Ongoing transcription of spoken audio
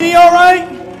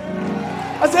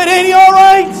said, ain't he all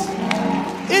right?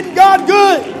 Isn't God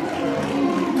good?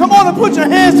 Come on and put your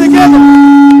hands together.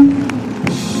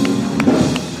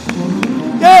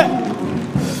 Yeah.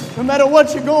 No matter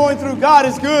what you're going through, God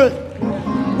is good.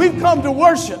 We've come to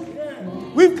worship.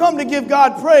 We've come to give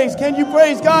God praise. Can you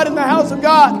praise God in the house of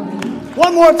God?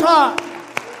 One more time.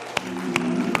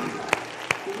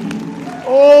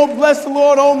 Oh, bless the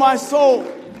Lord, oh my soul,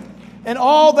 and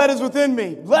all that is within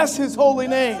me. Bless his holy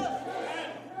name.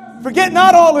 Forget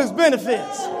not all his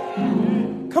benefits.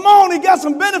 Come on, he got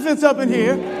some benefits up in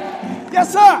here.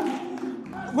 Yes, sir.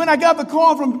 When I got the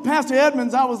call from Pastor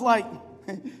Edmonds, I was like,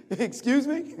 excuse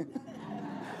me?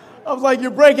 I was like,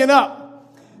 you're breaking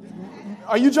up.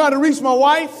 Are you trying to reach my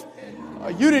wife?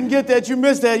 You didn't get that. You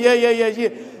missed that. Yeah.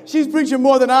 She's preaching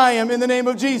more than I am in the name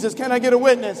of Jesus. Can I get a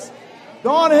witness? Go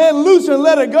on ahead and loose her and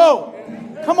let her go.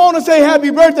 Come on and say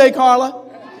happy birthday, Carla.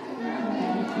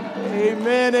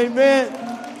 Amen, amen.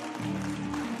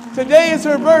 Today is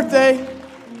her birthday.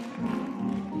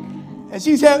 And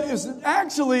she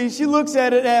looks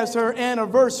at it as her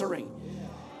anniversary.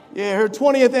 Yeah, her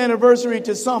 20th anniversary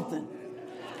to something.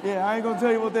 Yeah, I ain't going to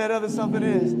tell you what that other something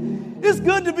is. It's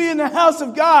good to be in the house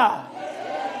of God.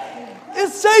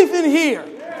 It's safe in here.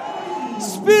 The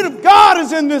Spirit of God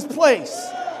is in this place.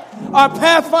 Our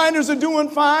Pathfinders are doing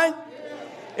fine.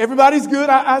 Everybody's good.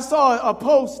 I saw a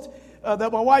post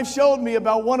that my wife showed me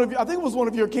about I think it was one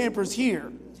of your campers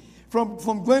here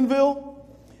from Glenville.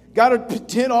 Got her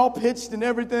tent all pitched and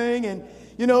everything, and,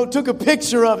 took a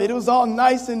picture of it. It was all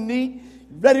nice and neat,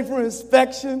 ready for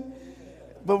inspection.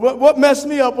 But what messed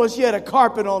me up was she had a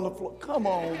carpet on the floor. Come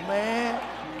on, man.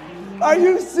 Are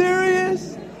you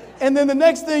serious? And then the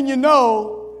next thing you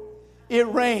know, it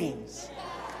rains.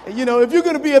 And, if you're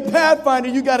going to be a Pathfinder,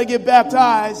 you got to get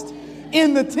baptized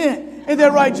in the tent. Ain't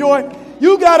that right, Joy?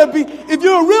 You got to be, if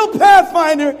you're a real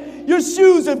Pathfinder, your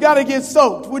shoes have got to get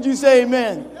soaked. Would you say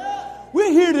amen?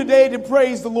 We're here today to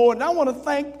praise the Lord, and I want to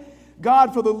thank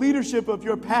God for the leadership of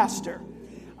your pastor.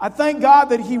 I thank God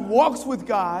that he walks with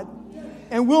God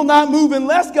and will not move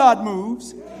unless God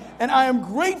moves, and I am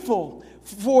grateful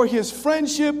for his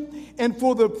friendship and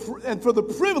for the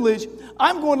privilege.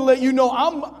 I'm going to let you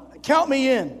know, count me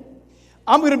in.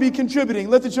 I'm going to be contributing.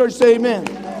 Let the church say amen.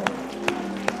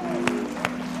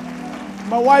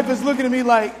 My wife is looking at me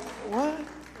like, what?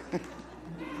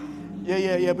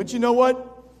 Yeah. But you know what?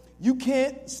 You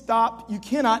can't stop. You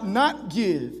cannot not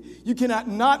give. You cannot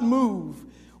not move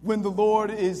when the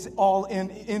Lord is all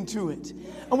into it.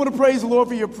 I want to praise the Lord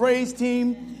for your praise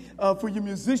team, for your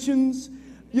musicians.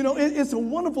 It's a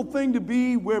wonderful thing to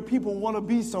be where people want to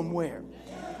be somewhere.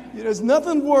 There's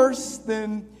nothing worse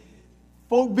than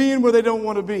folk being where they don't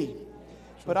want to be.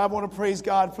 But I want to praise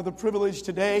God for the privilege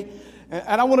today.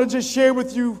 And I want to just share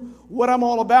with you what I'm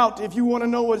all about. If you want to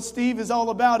know what Steve is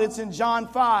all about, it's in John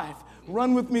 5.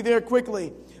 Run with me there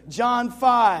quickly. John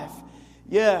 5.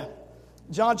 Yeah.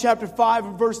 John chapter 5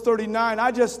 and verse 39.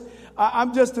 I'm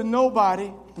just a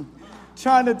nobody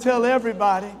trying to tell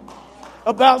everybody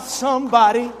about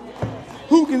somebody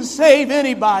who can save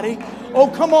anybody. Oh,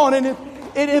 come on. And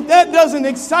if that doesn't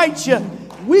excite you,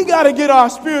 we got to get our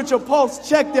spiritual pulse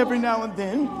checked every now and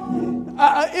then.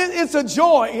 It's a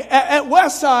joy. At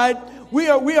Westside, we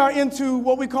are into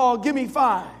what we call Give Me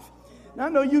Five. Now, I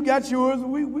know you got yours.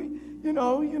 And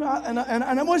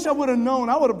I wish I would have known.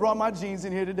 I would have brought my jeans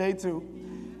in here today too.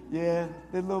 Yeah,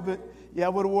 a little bit. Yeah, I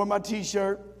would have worn my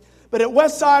T-shirt. But at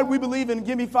Westside, we believe in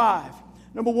Give Me Five.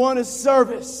 Number 1 is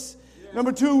service.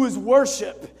 Number 2 is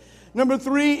worship. Number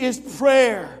 3 is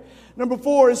prayer. Number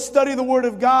 4 is study the Word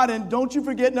of God. And don't you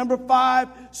forget, number 5,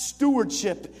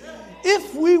 stewardship.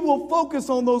 If we will focus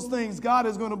on those things, God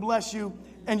is going to bless you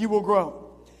and you will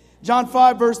grow. John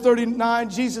 5, verse 39,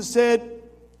 Jesus said,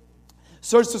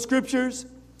 search the scriptures,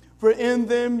 for in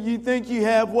them you think you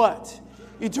have what?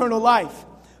 Eternal life.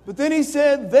 But then he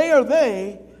said, they are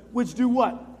they which do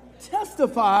what?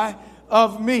 Testify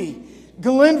of me.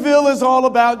 Glenville is all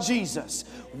about Jesus.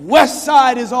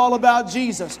 Westside is all about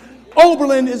Jesus.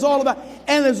 Oberlin is all about,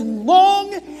 and as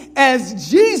long as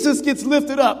Jesus gets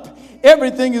lifted up,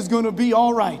 everything is going to be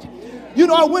all right.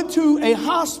 I went to a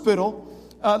hospital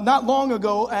not long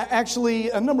ago, actually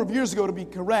a number of years ago to be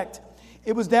correct.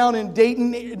 It was down in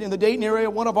Dayton, in the Dayton area,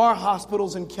 one of our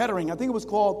hospitals in Kettering. I think it was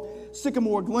called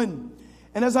Sycamore Glen.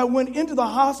 And as I went into the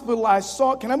hospital, I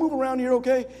saw, can I move around here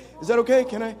okay? Is that okay?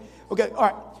 Can I? Okay, all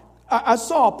right. I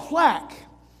saw a plaque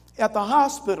at the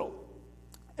hospital.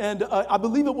 And I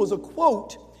believe it was a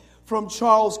quote from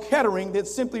Charles Kettering that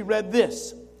simply read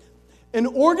this: an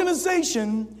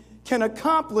organization can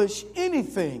accomplish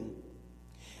anything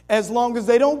as long as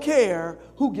they don't care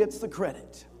who gets the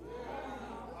credit.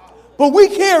 But we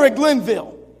care at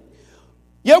Glenville.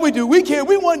 Yeah, we do. We care.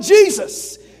 We want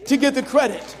Jesus to get the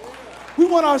credit. We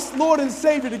want our Lord and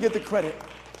Savior to get the credit.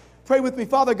 Pray with me.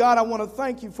 Father God, I want to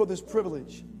thank you for this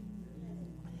privilege.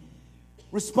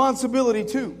 Responsibility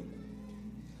too.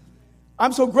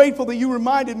 I'm so grateful that you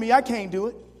reminded me I can't do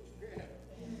it.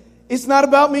 It's not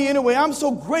about me anyway. I'm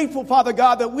so grateful, Father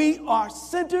God, that we are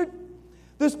centered.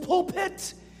 This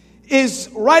pulpit is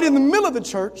right in the middle of the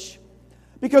church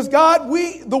because God,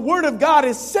 the Word of God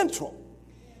is central.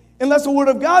 Unless the Word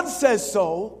of God says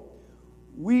so,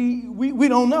 we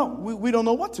don't know. We don't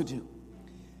know what to do.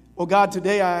 Well, God,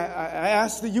 today I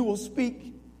ask that you will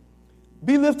speak.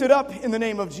 Be lifted up in the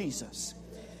name of Jesus.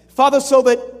 Father, so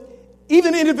that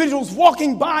even individuals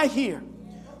walking by here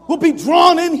will be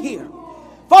drawn in here.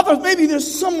 Father, maybe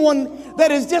there's someone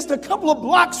that is just a couple of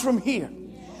blocks from here.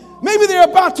 Maybe they're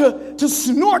about to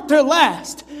snort their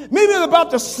last. Maybe they're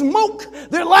about to smoke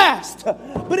their last.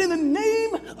 But in the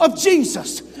name of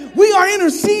Jesus, we are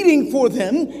interceding for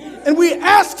them. And we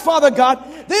ask, Father God,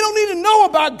 they don't need to know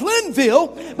about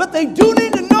Glenville, but they do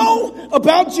need to know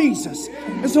about Jesus.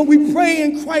 And so we pray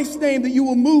in Christ's name that you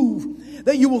will move,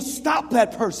 that you will stop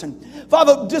that person.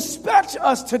 Father, dispatch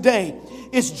us today.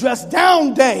 It's dress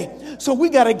down day. So we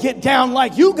got to get down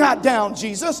like you got down,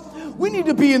 Jesus. We need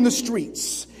to be in the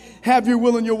streets. Have your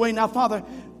will and your way. Now, Father,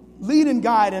 lead and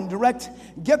guide and direct.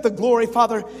 Get the glory,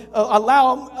 Father.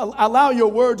 Allow your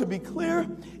word to be clear.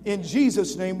 In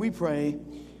Jesus' name we pray.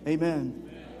 Amen.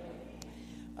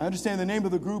 I understand the name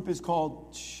of the group is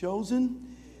called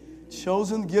Chosen.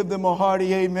 Chosen. Give them a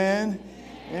hearty amen.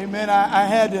 Amen.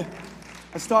 I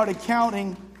started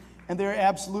counting, and there are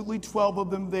absolutely 12 of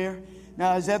them there.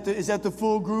 Now, is that the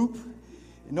full group?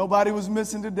 Nobody was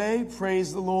missing today.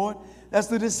 Praise the Lord. That's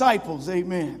the disciples.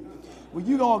 Amen. Well,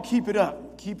 you all keep it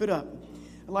up. Keep it up.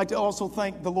 I'd like to also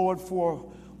thank the Lord for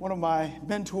one of my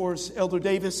mentors, Elder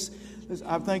Davis.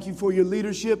 I thank you for your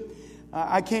leadership.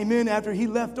 I came in after he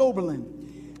left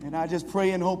Oberlin, and I just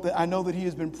pray and hope that I know that he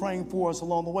has been praying for us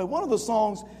along the way. One of the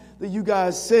songs that you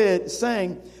guys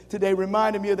sang today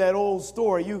reminded me of that old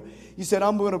story. You said,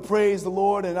 I'm going to praise the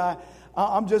Lord, and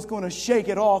I'm just going to shake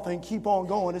it off and keep on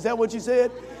going. Is that what you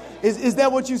said? Is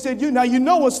that what you said? Now, you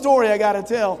know a story I got to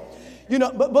tell. You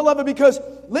know, but beloved, because,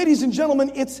 ladies and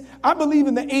gentlemen, I believe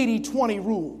in the 80-20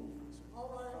 rule.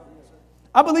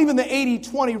 I believe in the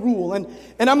 80-20 rule. And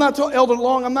I'm not talking, Elder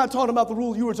Long, I'm not talking about the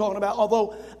rule you were talking about,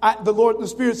 although the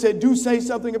Spirit said, do say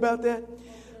something about that.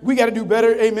 We got to do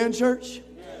better. Amen, church?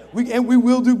 And we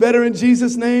will do better in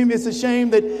Jesus' name. It's a shame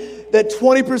that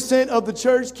 20% of the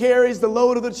church carries the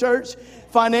load of the church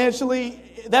financially.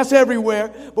 That's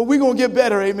everywhere. But we're going to get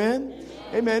better. Amen?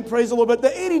 Amen. Praise the Lord. But the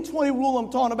 80-20 rule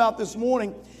I'm talking about this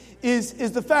morning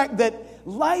is the fact that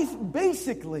life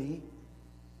basically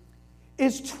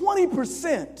is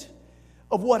 20%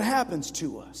 of what happens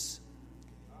to us.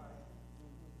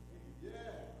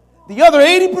 The other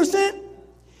 80%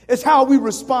 is how we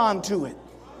respond to it.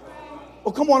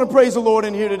 Well, come on and praise the Lord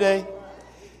in here today.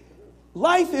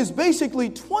 Life is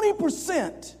basically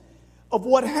 20% of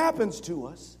what happens to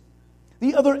us.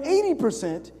 The other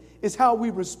 80% is how we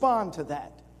respond to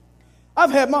that.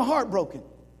 I've had my heart broken.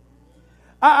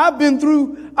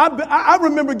 I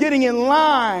remember getting in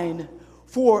line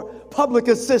for public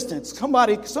assistance.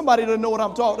 Somebody doesn't know what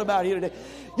I'm talking about here today.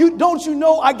 Don't you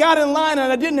know I got in line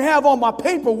and I didn't have all my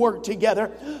paperwork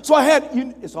together. So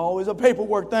it's always a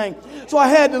paperwork thing. So I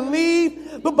had to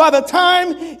leave. But by the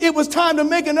time it was time to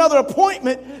make another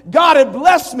appointment, God had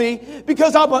blessed me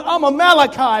because I'm a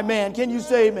Malachi man. Can you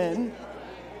say amen?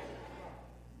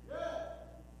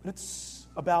 But it's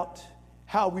about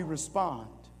how we respond.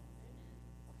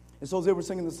 And so as they were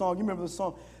singing the song, you remember the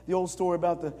song, the old story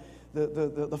about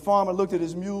the farmer looked at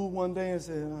his mule one day and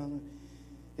said,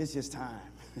 it's just time.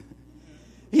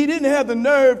 He didn't have the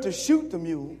nerve to shoot the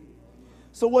mule.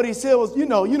 So what he said was, you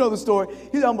know the story.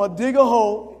 He said, I'm going to dig a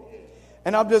hole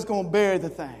and I'm just going to bury the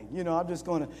thing. I'm just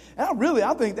going to, and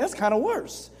I think that's kind of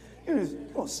worse.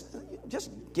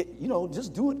 Just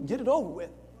do it, get it over with.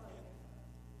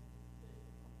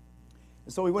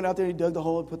 And so he went out there, he dug the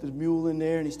hole, and put the mule in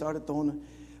there, and he started throwing it.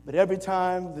 But every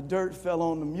time the dirt fell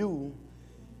on the mule,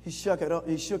 he shook it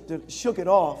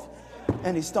off,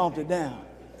 and he stomped it down.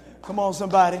 Come on,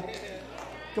 somebody.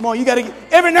 Come on,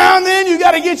 every now and then you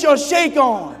got to get your shake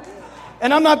on.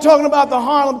 And I'm not talking about the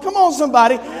Harlem. Come on,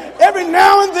 somebody. Every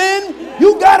now and then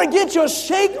you got to get your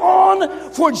shake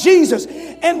on for Jesus.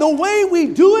 And the way we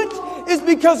do it is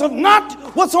because of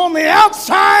not what's on the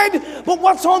outside, but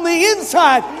what's on the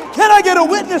inside. Can I get a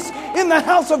witness in the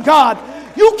house of God?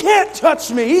 You can't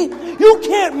touch me. You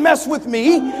can't mess with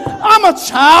me. I'm a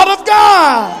child of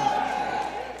God.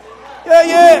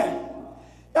 Yeah.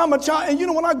 I'm a child.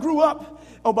 And when I grew up,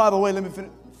 Oh, by the way, let me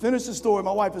finish the story.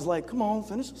 My wife is like, come on,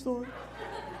 finish the story.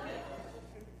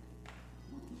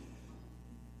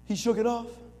 He shook it off.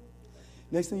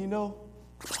 Next thing you know,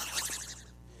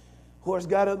 horse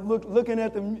got up looking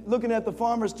at the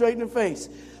farmer straight in the face.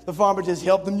 The farmer just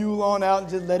helped the mule on out and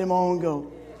just let him on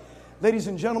go. Ladies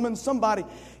and gentlemen, somebody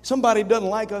doesn't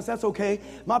like us. That's okay.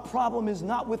 My problem is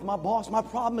not with my boss. My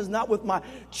problem is not with my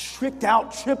tripped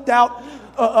out,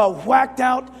 whacked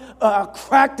out,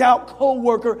 cracked out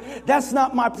coworker. That's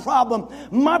not my problem.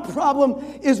 My problem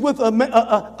is with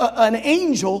an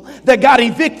angel that got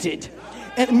evicted.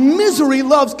 And misery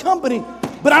loves company.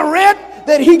 But I read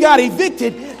that he got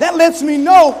evicted. That lets me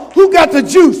know who got the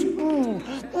juice.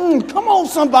 Come on,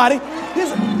 somebody.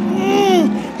 His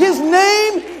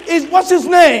name is, what's his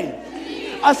name?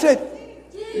 I said,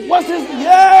 what's his,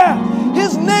 yeah.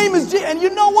 His name is Jesus. And you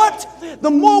know what?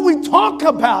 The more we talk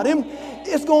about him,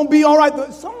 it's going to be all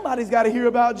right. Somebody's got to hear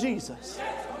about Jesus.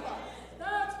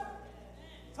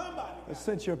 I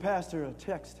sent your pastor a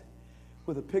text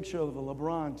with a picture of a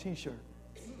LeBron t-shirt.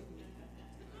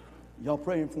 Y'all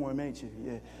praying for him, ain't you?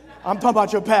 Yeah. I'm talking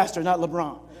about your pastor, not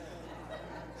LeBron.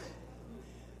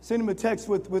 Sent him a text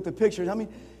with the pictures. I mean,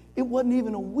 it wasn't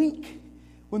even a week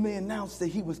when they announced that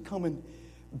he was coming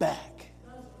back.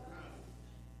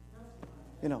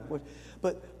 You know,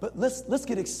 but let's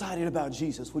get excited about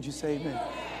Jesus. Would you say amen?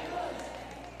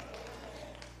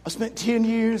 I spent 10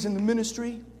 years in the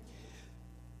ministry.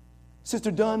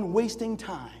 Sister Dunn, wasting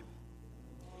time.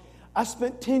 I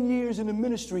spent 10 years in the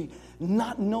ministry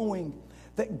not knowing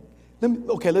that.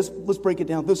 Okay, let's break it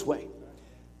down this way.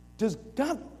 Does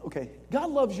God,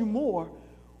 God loves you more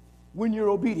when you're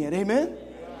obedient. Amen?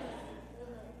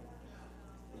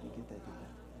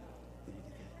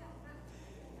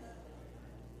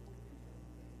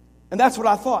 And that's what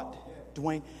I thought,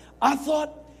 Dwayne. I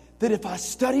thought that if I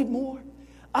studied more,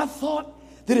 I thought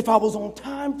that if I was on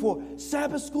time for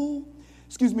Sabbath School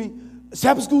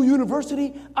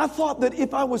University, I thought that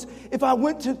if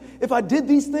I did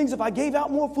these things, if I gave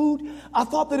out more food, I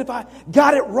thought that if I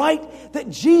got it right, that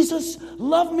Jesus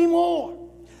loved me more.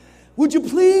 Would you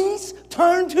please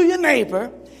turn to your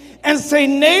neighbor and say,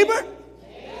 neighbor,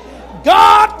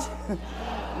 God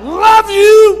love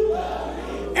you,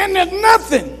 and there's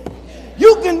nothing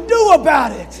you can do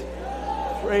about it.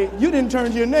 Pray. You didn't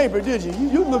turn to your neighbor, did you?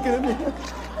 You looking at me.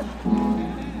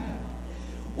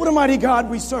 What a mighty God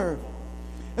we serve.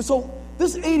 And so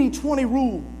this 80-20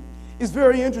 rule is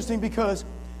very interesting because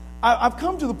I've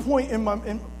come to the point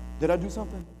did I do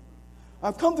something?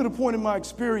 I've come to the point in my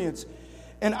experience,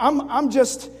 and I'm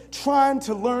just trying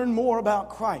to learn more about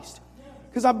Christ.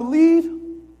 Because I believe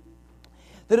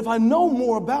that if I know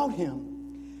more about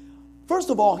him, first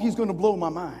of all, he's going to blow my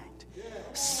mind.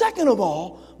 Second of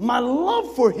all, my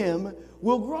love for him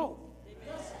will grow.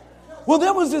 Well,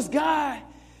 there was this guy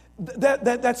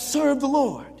that served the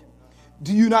Lord.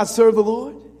 Do you not serve the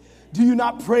Lord? Do you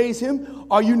not praise him?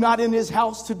 Are you not in his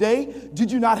house today?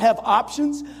 Did you not have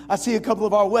options? I see a couple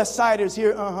of our West Siders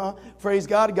here. Praise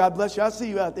God. God bless you. I see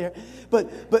you out there.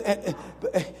 But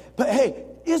hey,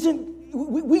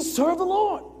 we serve the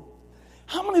Lord?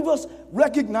 How many of us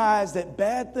recognize that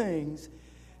bad things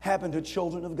happen to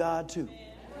children of God too?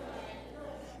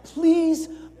 Please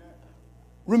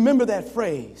remember that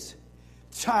phrase,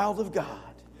 child of God.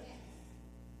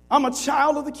 I'm a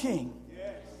child of the King.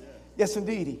 Yes,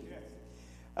 indeedy.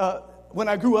 When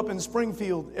I grew up in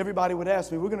Springfield, everybody would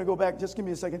ask me, we're going to go back, just give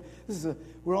me a second.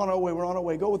 We're on our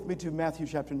way. Go with me to Matthew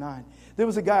chapter 9. There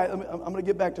was a guy, I'm going to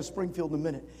get back to Springfield in a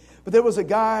minute. But there was a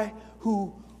guy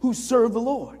who served the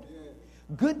Lord.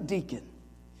 Good deacon.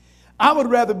 I would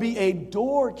rather be a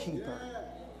doorkeeper.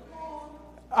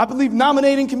 I believe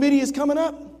nominating committee is coming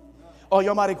up. Oh,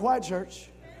 you're mighty quiet, church.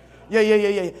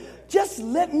 Yeah. Just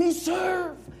let me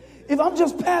serve. If I'm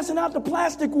just passing out the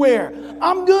plasticware,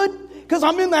 I'm good because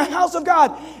I'm in the house of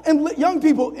God. And young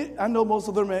people, I know most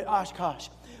of them are Oshkosh.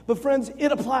 But friends,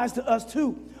 it applies to us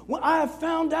too. When I have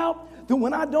found out that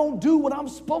when I don't do what I'm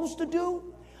supposed to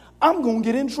do, I'm going to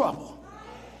get in trouble.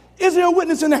 Is there a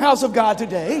witness in the house of God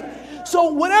today?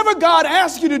 So whatever God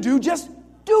asks you to do, just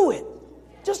do it.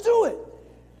 Just do it.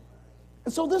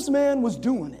 And so this man was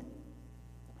doing it.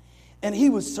 And he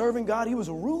was serving God. He was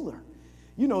a ruler.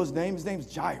 You know his name. His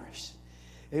name's Jairus.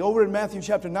 And over in Matthew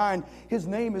chapter 9, his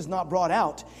name is not brought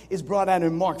out. It's brought out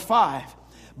in Mark 5.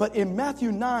 But in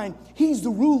Matthew 9, he's the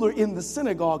ruler in the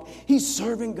synagogue. He's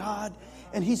serving God.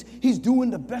 And he's doing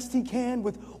the best he can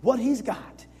with what he's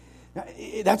got. Now,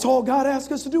 that's all God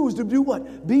asks us to do, is to do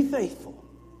what? Be faithful.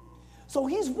 So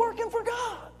he's working for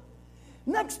God.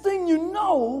 Next thing you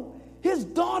know, his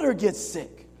daughter gets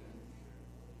sick.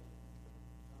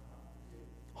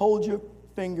 Hold your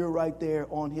finger right there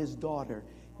on his daughter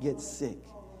gets sick.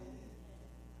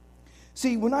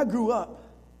 See, when I grew up,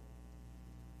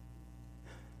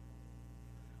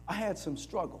 I had some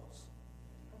struggles.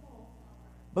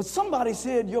 But somebody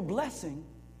said your blessing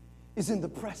is in the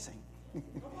pressing.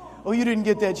 Oh, you didn't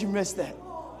get that. You missed that.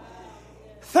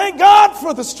 Thank God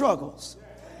for the struggles.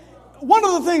 One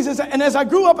of the things is, and as I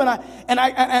grew up and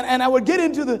I would get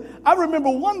into I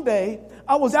remember one day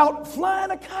I was out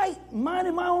flying a kite,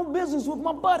 minding my own business with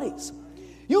my buddies.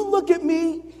 You look at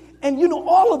me and you know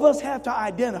all of us have to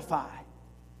identify.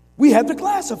 We have to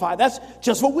classify. That's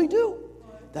just what we do.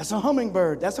 That's a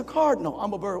hummingbird. That's a cardinal.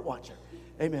 I'm a bird watcher.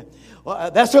 Amen.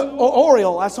 That's an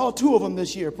oriole. I saw 2 of them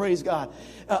this year. Praise God.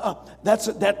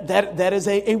 That is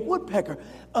a woodpecker.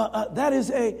 That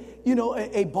is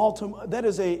a Baltimore. That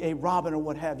is a robin or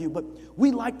what have you. But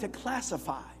we like to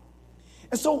classify,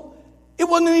 and so it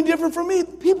wasn't any different for me.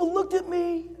 People looked at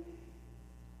me,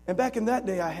 and back in that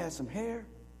day, I had some hair.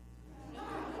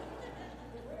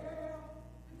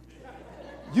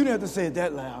 You didn't have to say it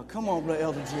that loud. Come on, Brother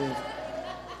Elder Jim.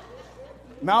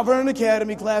 Mount Vernon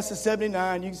Academy, class of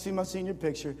 79. You can see my senior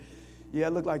picture. Yeah, I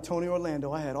looked like Tony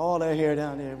Orlando. I had all that hair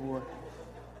down there, boy.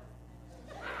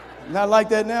 Not like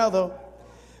that now, though.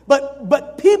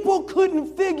 But people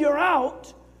couldn't figure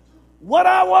out what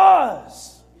I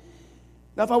was.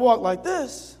 Now, if I walk like they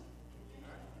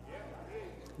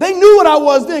knew what I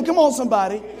was then. Come on,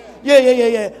 somebody.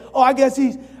 Yeah. Oh, I guess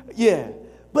yeah.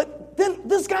 But then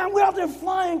this guy went out there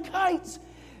flying kites.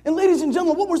 And ladies and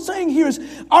gentlemen, what we're saying here is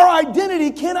our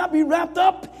identity cannot be wrapped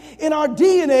up in our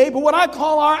DNA, but what I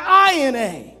call our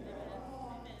INA,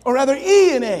 or rather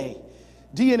ENA.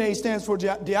 DNA stands for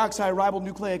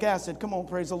deoxyribonucleic acid. Come on,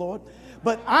 praise the Lord.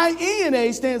 But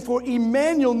ENA stands for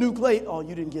Emmanuel nucleic. Oh,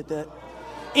 you didn't get that.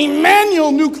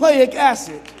 Emmanuel nucleic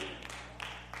acid.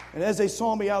 And as they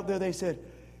saw me out there, they said,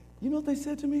 you know what they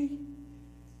said to me?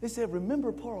 They said,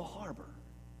 remember Pearl Harbor.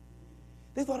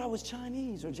 They thought I was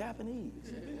Chinese or Japanese.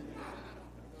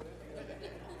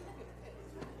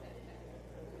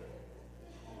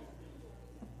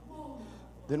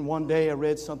 Then one day I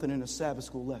read something in a Sabbath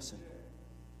school lesson.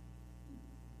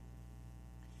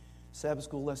 Sabbath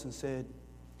school lesson said,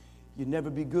 you never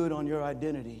be good on your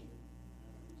identity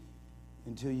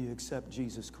until you accept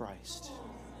Jesus Christ.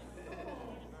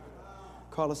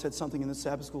 Carla said something in the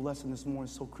Sabbath school lesson this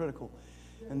morning so critical.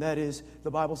 And that is, the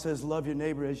Bible says, love your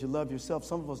neighbor as you love yourself.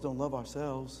 Some of us don't love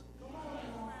ourselves.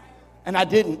 And I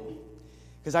didn't,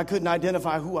 because I couldn't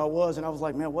identify who I was. And I was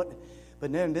like, man, what?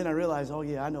 But then I realized, oh,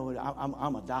 yeah, I know it.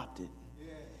 I'm adopted.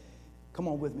 Come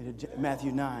on with me to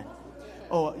Matthew 9.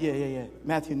 Oh, yeah.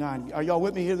 Matthew 9. Are y'all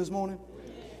with me here this morning?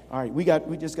 All right, we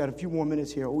just got a few more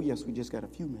minutes here. Oh, yes, we just got a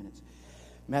few minutes.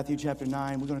 Matthew chapter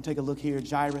 9, we're going to take a look here.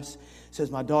 Jairus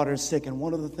says, my daughter is sick. And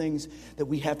one of the things that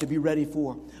we have to be ready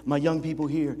for, my young people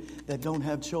here that don't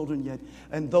have children yet,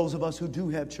 and those of us who do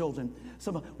have children,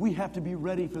 we have to be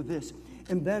ready for this.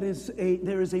 And there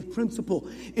is a principle.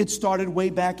 It started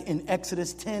way back in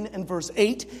Exodus 10 and verse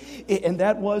 8. And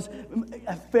that was,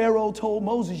 Pharaoh told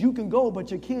Moses, you can go, but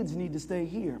your kids need to stay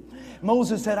here.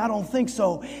 Moses said, I don't think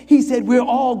so. He said, we're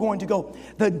all going to go.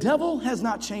 The devil has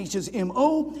not changed his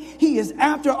MO. He is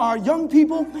after our young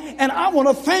people. And I want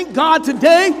to thank God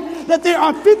today that there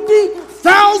are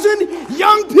 50,000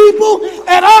 young people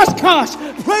at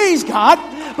Oshkosh. Praise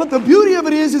God. But the beauty of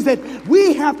it is that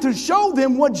we have to show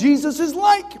them what Jesus is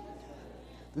like.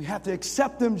 We have to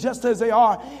accept them just as they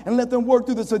are and let them work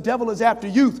through this. The devil is after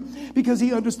youth because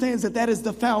he understands that is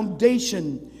the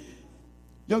foundation.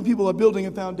 Young people are building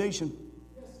a foundation.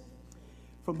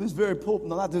 From this very pulpit,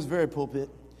 no, not this very pulpit.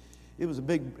 It was a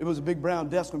big brown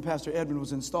desk when Pastor Edwin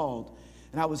was installed.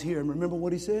 And I was here. And remember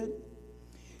what he said?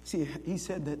 See, he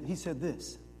said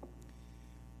this.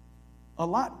 A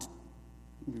lot.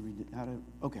 Let me read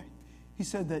it. Okay. He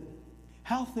said that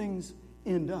how things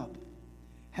end up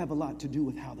have a lot to do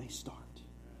with how they start.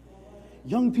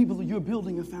 Young people, you're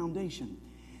building a foundation.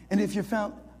 And if you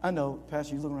found, I know,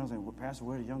 Pastor, you look around saying, well, Pastor,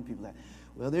 where are the young people at?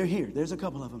 Well, they're here. There's a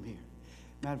couple of them here.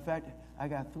 Matter of fact, I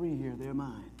got 3 here. They're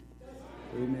mine.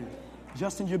 Amen.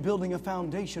 Justin, you're building a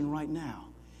foundation right now.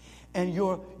 And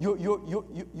your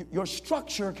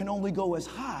structure can only go as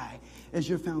high as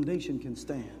your foundation can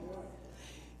stand.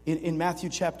 In Matthew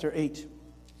chapter 8,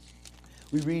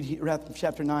 we read,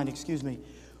 chapter 9,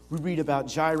 we read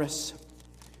about Jairus,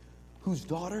 whose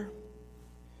daughter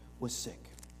was sick.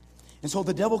 And so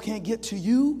the devil can't get to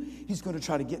you. He's going to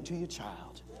try to get to your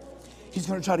child. He's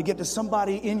going to try to get to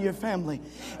somebody in your family.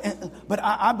 But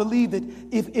I believe that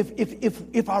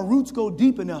if our roots go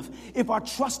deep enough, if our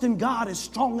trust in God is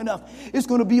strong enough, it's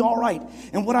going to be all right.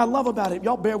 And what I love about it,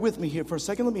 y'all bear with me here for a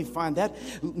second. Let me find that.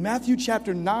 Matthew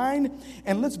chapter 9.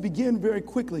 And let's begin very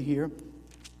quickly here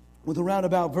with around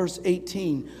about verse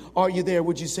 18. Are you there?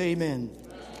 Would you say amen?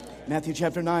 Matthew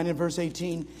chapter 9 and verse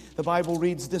 18. The Bible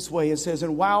reads this way. It says,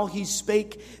 "And while he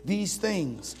spake these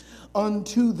things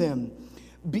unto them,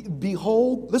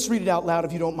 behold," let's read it out loud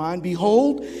if you don't mind.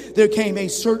 "Behold, there came a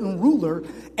certain ruler."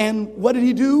 And what did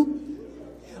he do?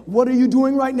 What are you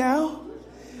doing right now?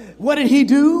 What did he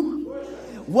do?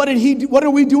 What did he do? What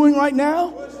are we doing right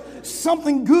now?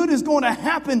 Something good is going to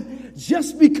happen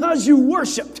just because you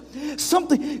worshiped.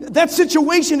 That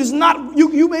situation is not,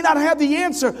 you may not have the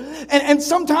answer. And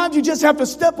sometimes you just have to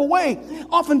step away.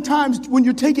 Oftentimes when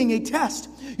you're taking a test,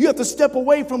 you have to step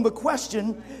away from the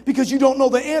question because you don't know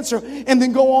the answer and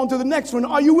then go on to the next one.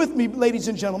 Are you with me, ladies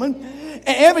and gentlemen?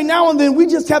 And every now and then we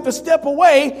just have to step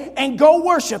away and go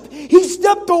worship. He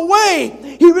stepped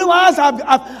away. He realized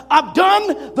I've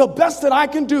done the best that I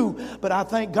can do. But I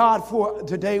thank God for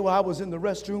today while I was in the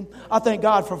restroom. I thank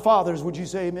God for fathers. Would you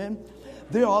say amen?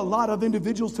 There are a lot of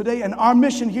individuals today, and our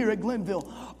mission here at Glenville,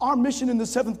 our mission in the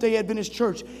Seventh-day Adventist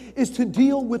Church is to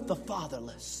deal with the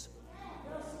fatherless.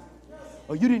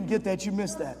 Oh, you didn't get that. You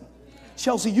missed that.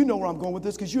 Chelsea, you know where I'm going with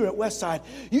this because you're at Westside.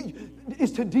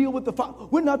 It's to deal with the father.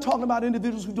 We're not talking about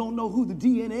individuals who don't know who the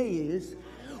DNA is.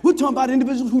 We're talking about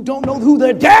individuals who don't know who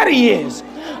their daddy is.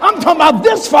 I'm talking about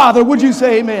this father. Would you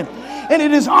say amen? And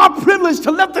it is our privilege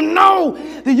to let them know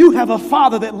that you have a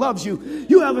father that loves you.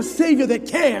 You have a savior that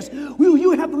cares.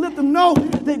 You have to let them know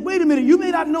that, wait a minute, you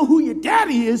may not know who your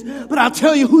daddy is, but I'll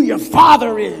tell you who your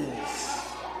father is.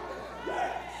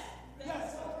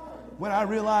 When I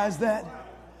realized that,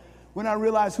 when I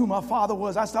realized who my father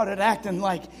was, I started acting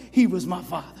like he was my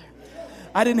father.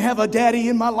 I didn't have a daddy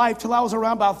in my life till I was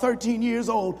around about 13 years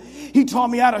old. He taught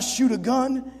me how to shoot a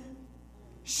gun,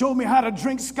 showed me how to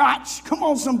drink scotch, come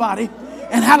on somebody,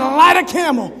 and how to light a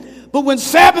camel. But when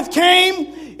Sabbath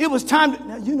came, it was time to,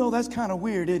 now you know that's kind of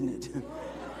weird, isn't it?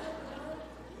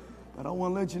 But I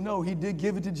want to let you know he did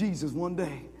give it to Jesus one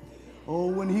day. Oh,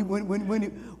 when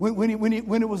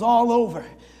it was all over.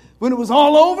 When it was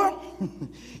all over,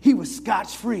 he was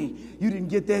scotch-free. You didn't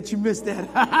get that. You missed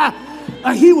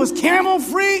that. He was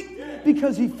camel-free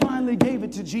because he finally gave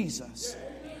it to Jesus.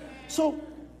 So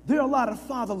there are a lot of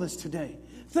fatherless today.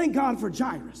 Thank God for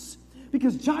Jairus.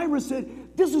 Because Jairus said,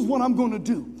 this is what I'm going to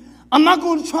do. I'm not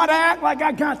going to try to act like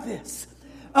I got this.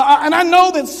 And I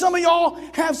know that some of y'all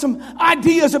have some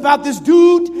ideas about this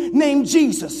dude named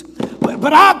Jesus.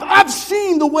 But I've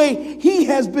seen the way he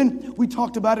has been. We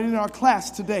talked about it in our class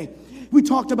today. We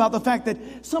talked about the fact that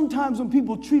sometimes when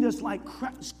people treat us like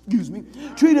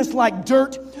treat us like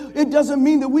dirt, it doesn't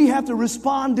mean that we have to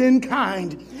respond in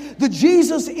kind. The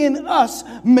Jesus in us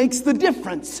makes the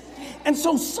difference. And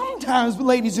so sometimes,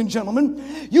 ladies and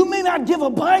gentlemen, you may not give a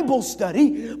Bible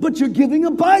study, but you're giving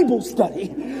a Bible study.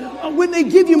 When they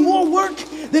give you more work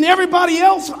than everybody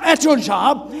else at your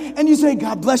job, and you say,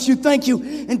 God bless you, thank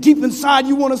you. And deep inside,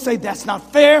 you want to say, that's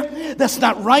not fair. That's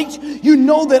not right. You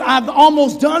know that I've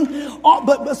almost done,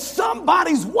 but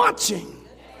somebody's watching.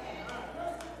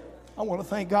 I want to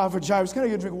thank God for Jairus. Can I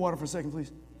get a drink of water for a second,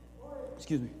 please?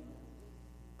 Excuse me.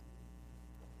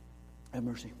 Have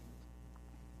mercy.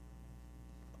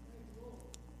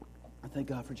 I thank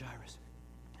God for Jairus.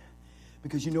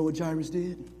 Because you know what Jairus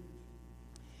did?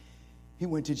 He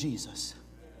went to Jesus.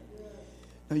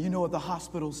 Now, you know at the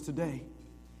hospitals today,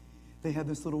 they have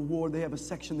this little ward. They have a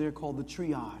section there called the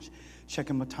triage.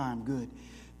 Checking my time, good.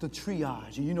 The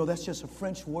triage. And you know that's just a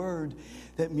French word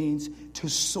that means to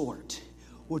sort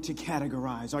or to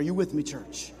categorize. Are you with me,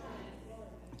 church?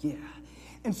 Yeah.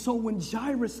 And so when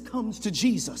Jairus comes to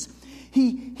Jesus,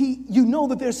 you know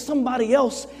that there's somebody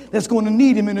else that's going to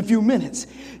need him in a few minutes.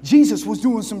 Jesus was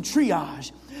doing some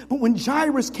triage. But when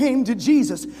Jairus came to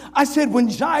Jesus, I said when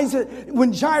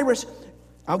Jairus,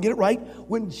 I'll get it right.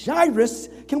 When Jairus,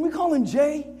 can we call him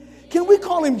Jay? Can we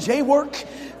call him J-Work?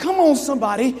 Come on,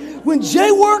 somebody. When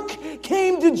J-Work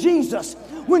came to Jesus,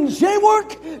 when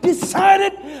J-Work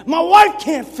decided my wife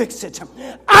can't fix it,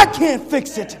 I can't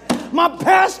fix it, my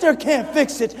pastor can't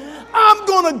fix it, I'm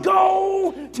going to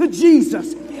go to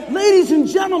Jesus. Ladies and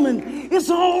gentlemen, it's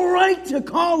all right to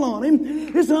call on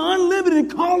him. It's an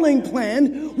unlimited calling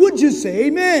plan. Would you say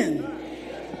amen?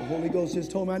 The Holy Ghost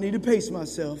just told me I need to pace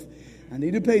myself. I'm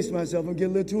getting a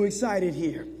little too excited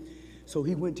here. So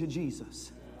he went to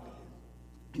Jesus.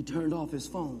 He turned off his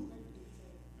phone.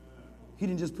 He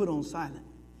didn't just put on silent.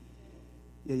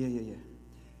 Yeah.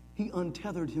 He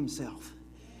untethered himself.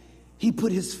 he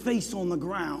put his face on the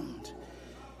ground.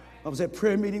 I was at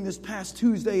prayer meeting this past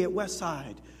Tuesday at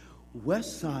Westside.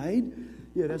 Westside?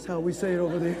 Yeah, that's how we say it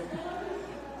over there.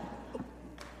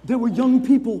 There were young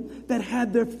people that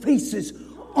had their faces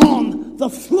on the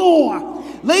floor.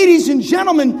 Ladies and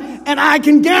gentlemen, and I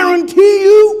can guarantee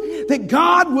you that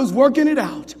God was working it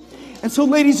out. And so,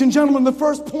 ladies and gentlemen, the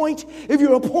first point, if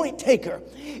you're a point taker,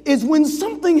 is when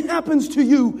something happens to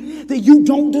you that you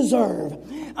don't deserve.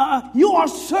 You are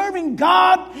serving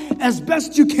God as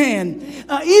best you can.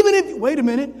 Even if, wait a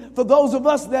minute, for those of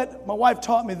us that, my wife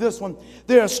taught me this one,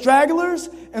 there are stragglers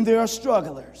and there are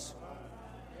strugglers.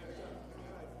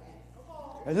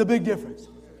 There's a big difference.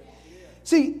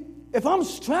 See, if I'm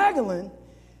straggling,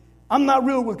 I'm not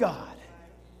real with God.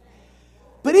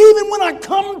 But even when I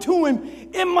come to him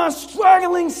in my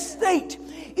struggling state,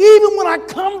 even when I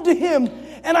come to him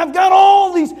and I've got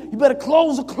all these, you better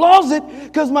close the closet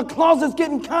because my closet's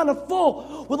getting kind of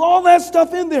full with all that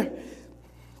stuff in there.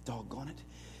 Doggone it.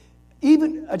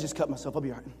 Even, I just cut myself, I'll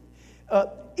be all right.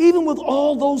 Even with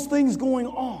all those things going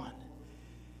on,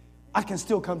 I can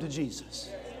still come to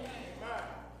Jesus.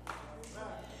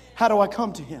 How do I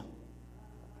come to him?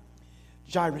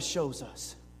 Jairus shows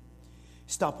us.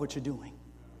 Stop what you're doing.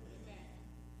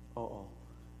 Uh-oh.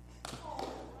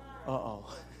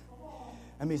 Uh-oh.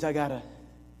 That means I gotta.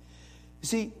 You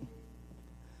see,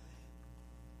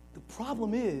 the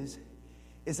problem is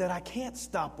that I can't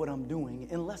stop what I'm doing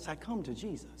unless I come to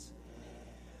Jesus.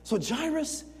 So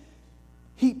Jairus,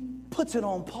 he puts it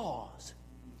on pause.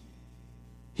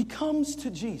 He comes to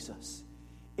Jesus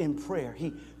in prayer.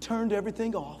 He turned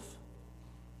everything off.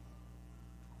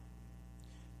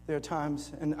 There are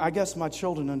times, and I guess my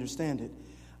children understand it.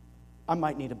 I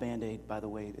might need a Band-Aid, by the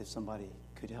way, if somebody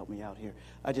could help me out here.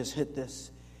 I just hit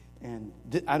this, and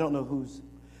I don't know who's,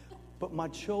 but my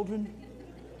children,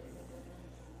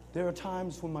 there are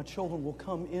times when my children will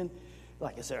come in,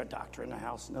 like, is there a doctor in the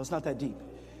house? No, it's not that deep.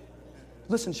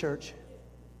 Listen, church.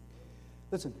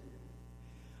 Listen.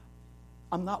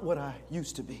 I'm not what I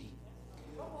used to be.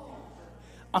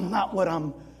 I'm not what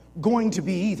I'm going to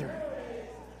be either.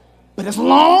 But as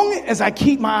long as I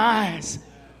keep my eyes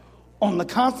on the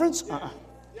conference,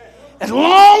 as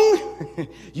long,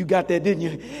 you got that, didn't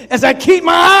you? As I keep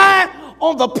my eye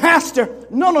on the pastor,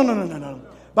 no.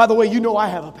 By the way, you know I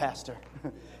have a pastor.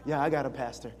 Yeah, I got a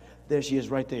pastor. There she is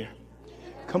right there.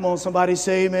 Come on, somebody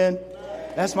say amen.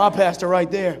 That's my pastor right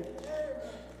there.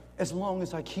 As long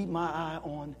as I keep my eye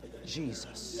on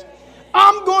Jesus,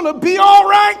 I'm going to be all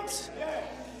right.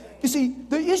 You see,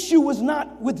 the issue was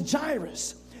not with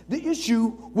Jairus. The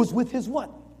issue was with his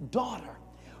what? Daughter.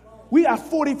 We are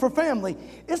 40 for family.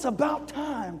 It's about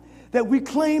time that we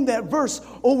claim that verse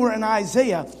over in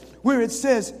Isaiah where it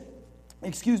says,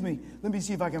 excuse me, let me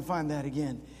see if I can find that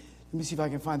again. Let me see if I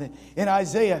can find that. In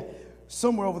Isaiah,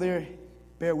 somewhere over there,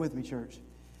 bear with me, church.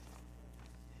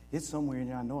 It's somewhere in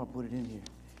here. I know I put it in here.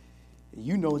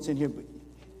 You know it's in here, but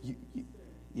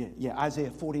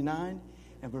Isaiah 49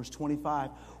 and verse 25,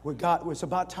 where it's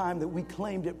about time that we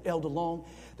claimed it, Elder Long,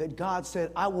 that God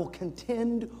said, I will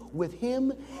contend with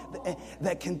him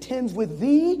that contends with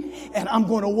thee, and I'm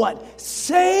going to what?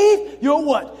 Save your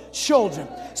what? Children.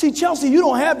 See, Chelsea, you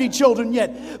don't have any children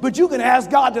yet, but you can ask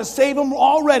God to save them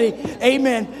already.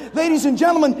 Amen. Ladies and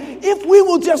gentlemen, if we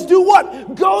will just do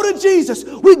what? Go to Jesus.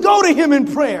 We go to him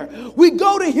in prayer. We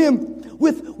go to him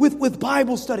with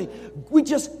Bible study.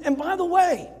 And by the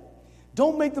way,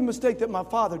 don't make the mistake that my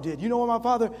father did. You know why my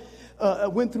father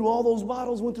went through all those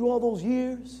battles, went through all those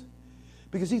years?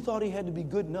 Because he thought he had to be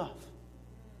good enough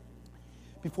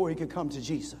before he could come to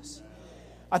Jesus.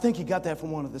 I think he got that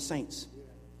from one of the saints.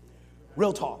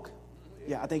 Real talk.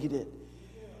 Yeah, I think he did.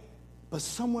 But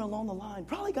somewhere along the line,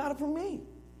 probably got it from me.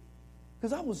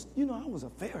 Because I was a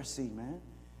Pharisee, man.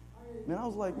 Man, I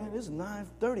was like, man, this is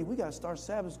 9:30. We got to start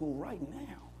Sabbath school right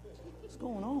now. What's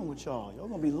going on with y'all? Y'all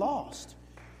going to be lost.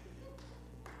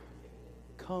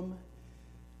 Come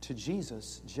to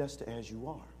Jesus just as you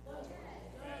are.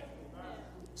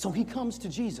 So he comes to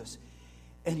Jesus,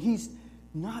 and he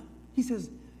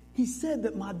said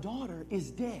that my daughter is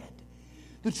dead.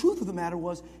 The truth of the matter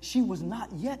was she was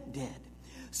not yet dead.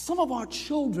 Some of our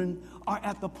children are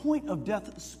at the point of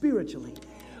death spiritually.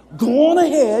 Go on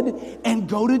ahead and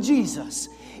go to Jesus.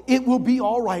 It will be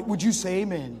all right. Would you say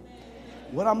amen?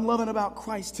 What I'm loving about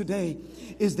Christ today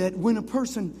is that when a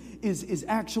person is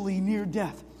actually near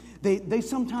death, they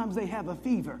sometimes have a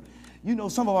fever. You know,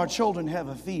 some of our children have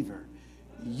a fever.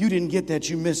 You didn't get that,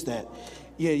 you missed that.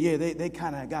 Yeah, they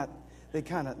kind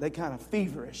of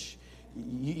feverish.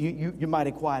 You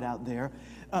mighty quiet out there.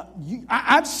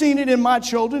 I've seen it in my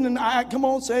children, and come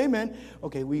on, say amen.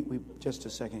 Okay, we just a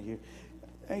second here.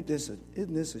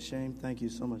 Isn't this a shame? Thank you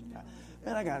so much.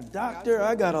 And I got a doctor.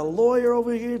 I got a lawyer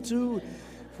over here too.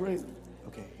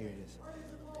 Okay, here it is.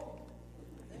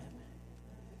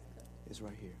 It's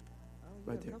right here.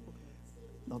 Right there.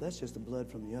 No, that's just the blood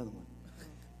from the other one.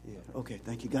 Yeah. Okay,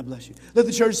 thank you. God bless you. Let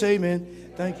the church say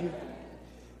amen. Thank you.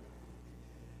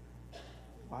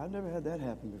 Well, I've never had that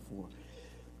happen before.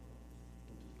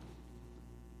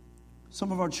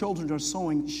 Some of our children are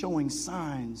showing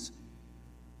signs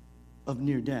of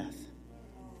near death.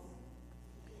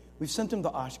 We've sent them to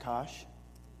Oshkosh.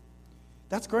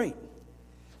 That's great.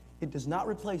 It does not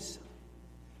replace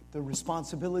the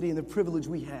responsibility and the privilege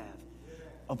we have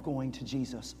of going to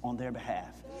Jesus on their behalf.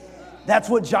 That's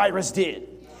what Jairus did.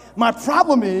 My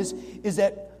problem is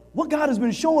that what God has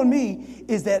been showing me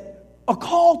is that a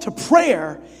call to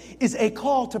prayer is a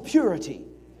call to purity.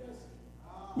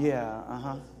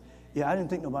 Yeah, Yeah, I didn't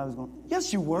think nobody was going,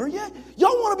 yes, you were. Yeah,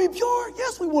 y'all want to be pure?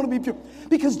 Yes, we want to be pure.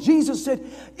 Because Jesus said,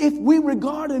 if we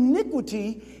regard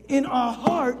iniquity in our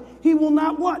heart, he will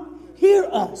not what? Hear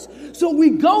us. So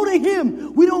we go to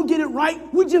him. We don't get it right.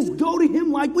 We just go to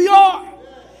him like we are.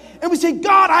 And we say,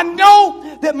 God, I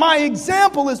know that my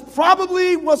example is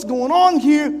probably what's going on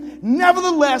here.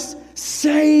 Nevertheless,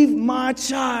 save my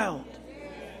child.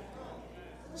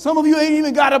 Some of you ain't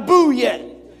even got a boo yet.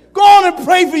 Go on and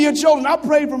pray for your children. I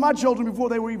prayed for my children before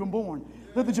they were even born.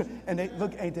 And they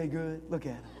look, ain't they good? Look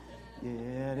at them.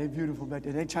 Yeah, they're beautiful back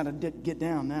there. They're trying to get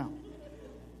down now.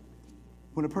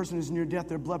 When a person is near death,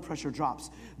 their blood pressure drops.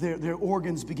 Their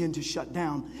organs begin to shut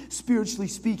down. Spiritually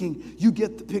speaking, you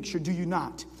get the picture, do you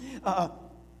not?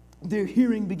 Their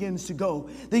hearing begins to go.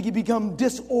 They can become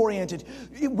disoriented.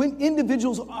 When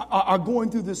individuals are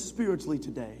going through this spiritually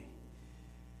today.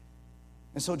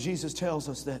 And so Jesus tells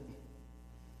us that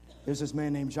there's this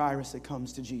man named Jairus that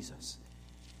comes to Jesus.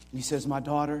 And he says, my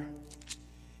daughter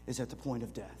is at the point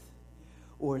of death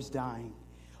or is dying.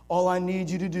 All I need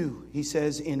you to do, he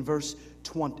says in verse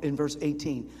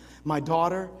 18, my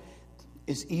daughter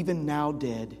is even now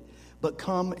dead, but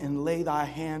come and lay thy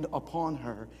hand upon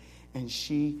her, and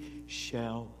she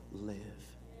shall live.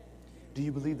 Do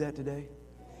you believe that today?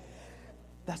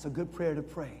 That's a good prayer to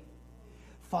pray.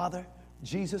 Father,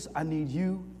 Jesus, I need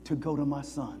you to go to my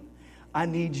son. I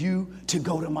need you to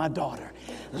go to my daughter.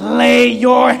 Lay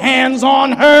your hands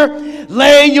on her.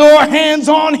 Lay your hands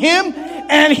on him,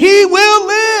 and he will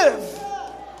live.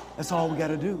 That's all we got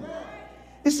to do.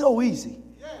 It's so easy,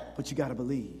 but you got to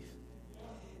believe.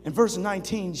 In verse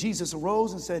 19, Jesus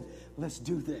arose and said, let's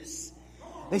do this.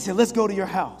 They said, let's go to your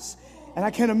house. And I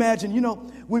can't imagine,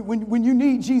 when you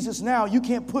need Jesus now, you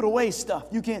can't put away stuff.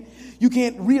 You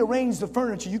can't rearrange the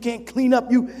furniture. You can't clean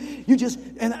up. You just,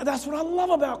 and that's what I love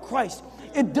about Christ.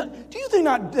 Do you think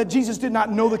not that Jesus did not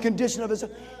know the condition of his?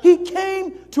 He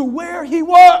came to where he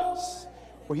was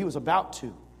about to.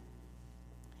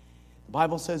 The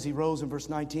Bible says he rose in verse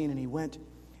 19 and he went.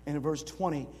 And in verse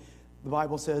 20, the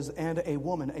Bible says, and a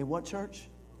woman, a what church?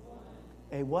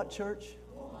 A what church?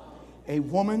 A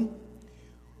woman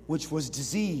which was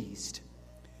diseased.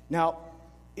 Now,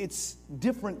 it's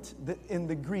different in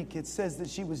the Greek. It says that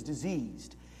she was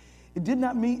diseased. It did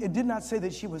not say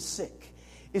that she was sick.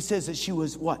 It says that she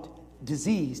was what?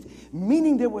 Diseased.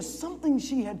 Meaning there was something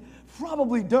she had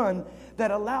probably done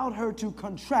that allowed her to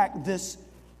contract this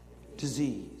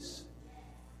disease.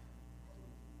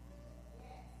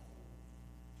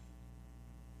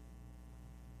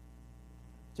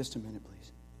 Just a minute,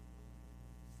 please.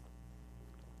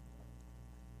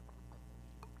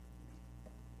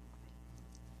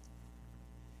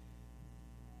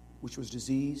 Which was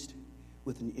diseased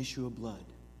with an issue of blood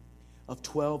of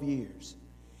 12 years.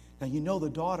 Now, you know the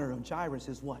daughter of Jairus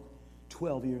is what?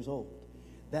 12 years old.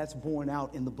 That's borne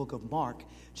out in the book of Mark,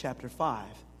 chapter 5.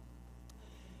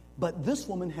 But this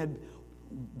woman had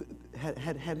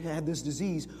this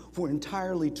disease for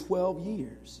entirely 12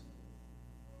 years.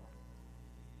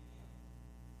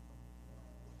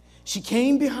 She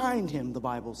came behind him, the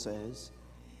Bible says,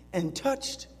 and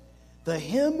touched the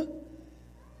hem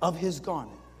of his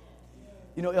garment.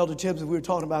 You know, Elder Tibbs, we were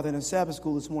talking about that in Sabbath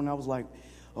school this morning. I was like,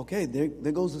 okay, there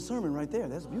goes the sermon right there.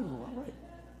 That's beautiful. All right.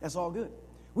 That's all good.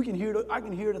 I can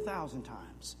hear it 1,000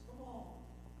 times.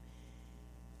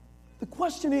 The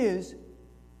question is,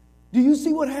 do you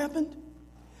see what happened?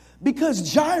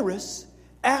 Because Jairus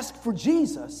asked for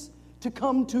Jesus to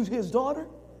come to his daughter,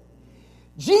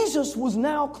 Jesus was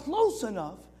now close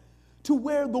enough to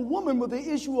where the woman with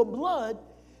the issue of blood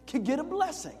could get a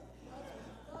blessing.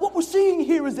 What we're seeing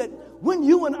here is that when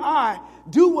you and I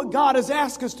do what God has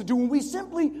asked us to do, when we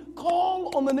simply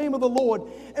call on the name of the Lord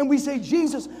and we say,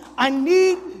 Jesus, I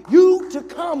need you to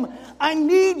come. I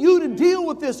need you to deal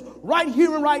with this right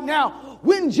here and right now.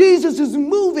 When Jesus is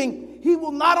moving, he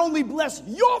will not only bless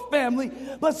your family,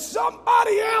 but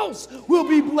somebody else will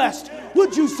be blessed.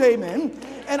 Would you say amen?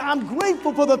 And I'm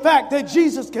grateful for the fact that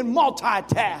Jesus can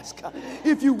multitask,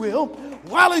 if you will.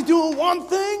 While he's doing one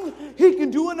thing, he can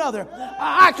do another.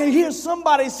 I can hear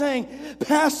somebody saying,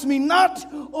 pass me not,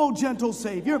 O gentle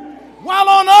Savior. While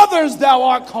on others thou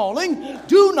art calling,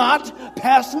 do not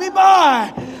pass me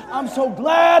by. I'm so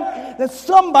glad that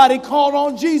somebody called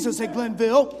on Jesus at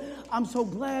Glenville. I'm so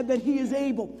glad that he is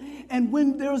able. And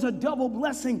when there's a double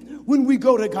blessing when we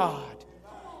go to God.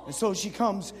 And so she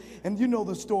comes, and you know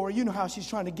the story. You know how she's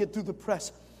trying to get through the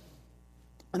press.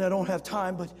 And I don't have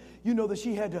time, but you know that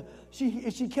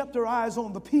if she kept her eyes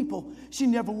on the people, she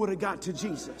never would have got to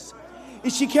Jesus.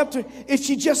 If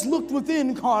she just looked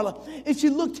within, Carla, if she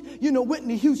looked,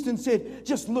 Whitney Houston said,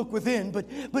 just look within.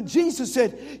 But Jesus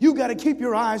said, you got to keep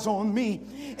your eyes on me.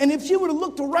 And if she would have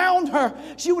looked around her,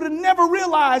 she would have never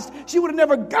realized, she would have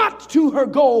never got to her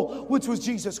goal, which was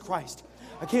Jesus Christ.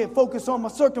 I can't focus on my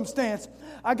circumstance.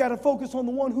 I got to focus on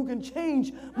the one who can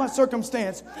change my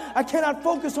circumstance. I cannot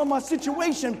focus on my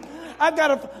situation. I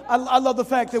love the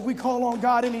fact that we call on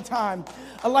God anytime.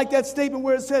 I like that statement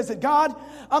where it says that God,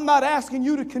 I'm not asking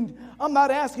you to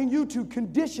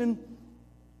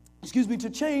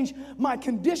change my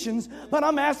conditions, but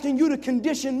I'm asking you to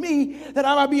condition me that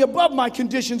I might be above my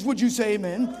conditions. Would you say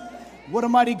amen? What a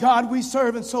mighty God we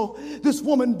serve. And so this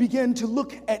woman began to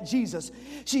look at Jesus.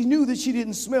 She knew that she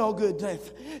didn't smell good.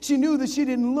 She knew that she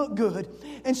didn't look good.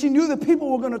 And she knew that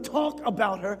people were going to talk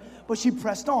about her, but she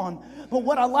pressed on. But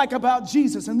what I like about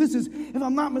Jesus, and this is, if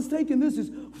I'm not mistaken, this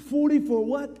is 40 for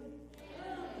what?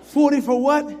 40 for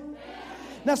what?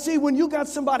 Now see, when you got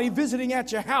somebody visiting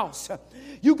at your house,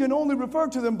 you can only refer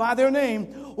to them by their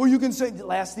name, or you can say,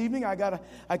 last evening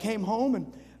I came home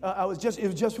and it was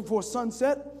just before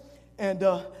sunset. And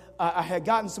I had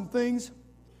gotten some things,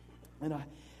 and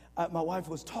my wife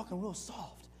was talking real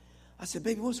soft. I said,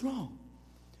 baby, what's wrong?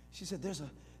 She said,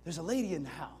 there's a lady in the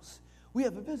house. We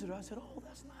have a visitor. I said, oh,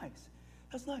 that's nice.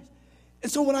 That's nice.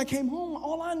 And so when I came home,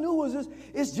 all I knew was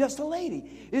it's just a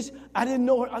lady. I didn't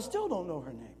know her. I still don't know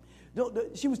her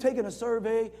name. She was taking a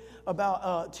survey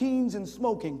about teens and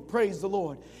smoking. Praise the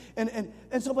Lord. And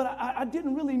so, but I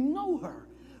didn't really know her.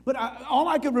 But all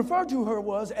I could refer to her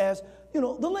was as, the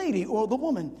lady or the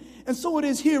woman. And so it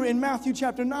is here in Matthew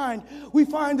chapter 9. We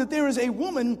find that there is a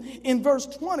woman in verse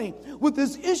 20 with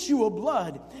this issue of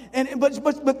blood.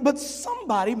 But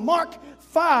somebody, Mark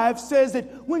 5 says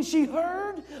that when she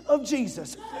heard of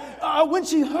Jesus,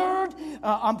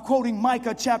 I'm quoting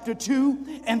Micah chapter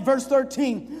 2 and verse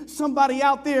 13. Somebody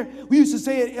out there, we used to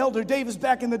say it, Elder Davis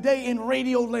back in the day in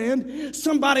Radio Land.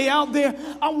 Somebody out there,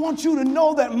 I want you to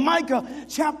know that Micah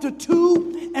chapter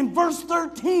 2 and verse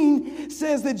 13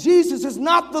 says that Jesus is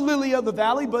not the lily of the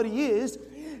valley, but he is.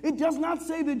 It does not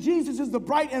say that Jesus is the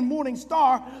bright and morning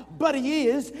star, but he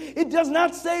is. It does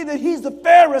not say that he's the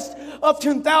fairest of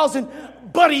 10,000,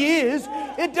 but he is.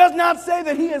 It does not say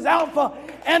that he is Alpha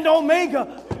and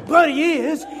Omega, but he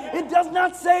is. It does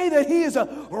not say that he is a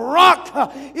rock,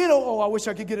 I wish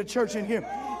I could get a church in here,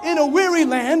 in a weary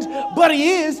land, but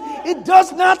he is. It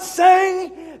does not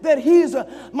say that he is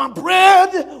my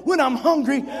bread when I'm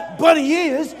hungry, but he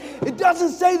is. It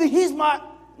doesn't say that he's my...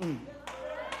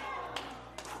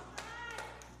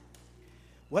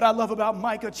 What I love about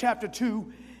Micah chapter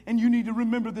 2, and you need to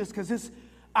remember this because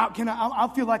I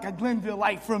feel like a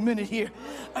Glenville-lite for a minute here.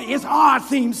 It's our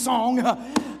theme song.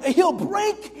 He'll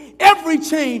break every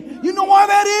chain. You know why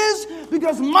that is?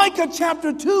 Because Micah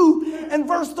chapter 2 and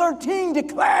verse 13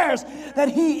 declares that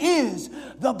he is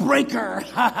the breaker.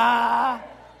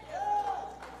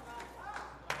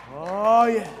 Oh,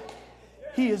 yeah.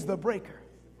 He is the breaker.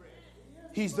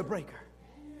 He's the breaker.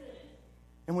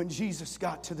 And when Jesus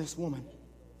got to this woman,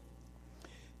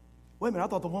 wait a minute, I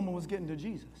thought the woman was getting to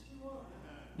Jesus.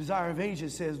 Desire of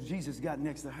Ages says Jesus got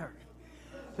next to her.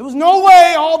 There was no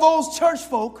way all those church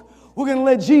folk were going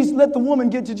to let the woman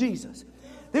get to Jesus.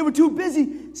 They were too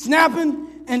busy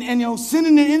snapping and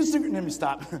sending the Instagram. Let me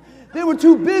stop. They were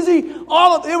too busy.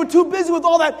 They were too busy with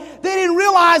all that. They didn't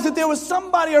realize that there was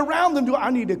somebody around them.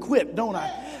 I need to quit, don't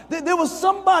I? There was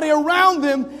somebody around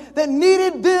them that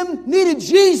needed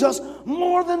Jesus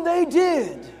more than they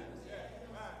did.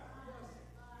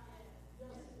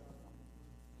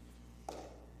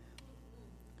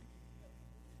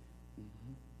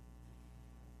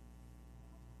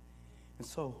 And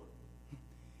so,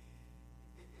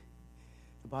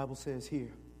 the Bible says here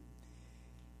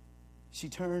She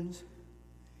turns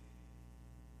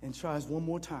and tries one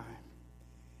more time.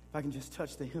 If I can just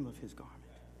touch the hem of his garment,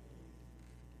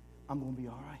 I'm going to be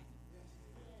all right.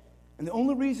 And the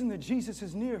only reason that Jesus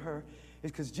is near her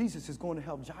is because Jesus is going to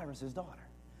help Jairus' daughter.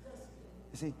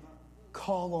 You see,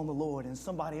 call on the Lord and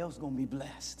somebody else is going to be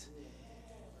blessed.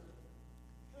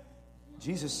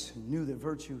 Jesus knew that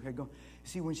virtue had gone.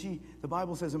 See, the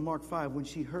Bible says in Mark 5, when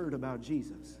she heard about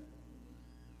Jesus.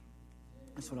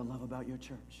 That's what I love about your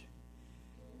church.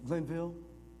 Glenville,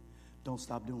 don't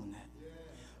stop doing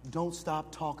that. Don't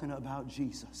stop talking about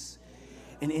Jesus.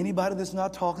 And anybody that's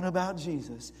not talking about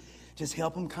Jesus, just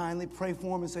help them kindly, pray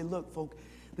for them and say, look, folk,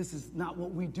 this is not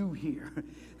what we do here.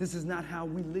 This is not how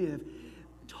we live.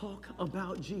 Talk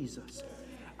about Jesus.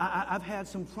 I've had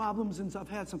some problems and I've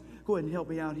had some, go ahead and help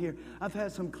me out here. I've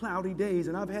had some cloudy days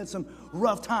and I've had some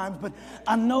rough times, but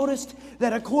I noticed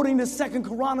that according to 2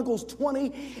 Chronicles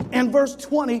 20 and verse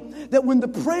 20, that when the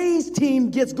praise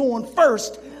team gets going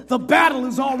first, the battle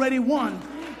is already won.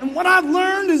 And what I've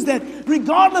learned is that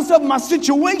regardless of my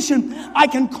situation, I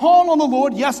can call on the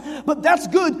Lord, yes, but that's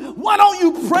good. Why don't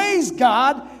you praise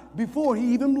God before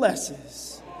he even blesses?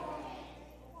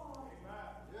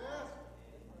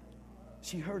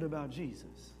 She heard about Jesus.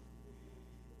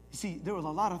 You see, there was a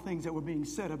lot of things that were being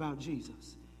said about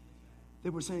Jesus. They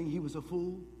were saying he was a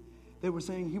fool. They were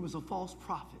saying he was a false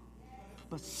prophet.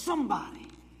 But somebody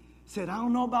said, I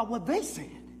don't know about what they said.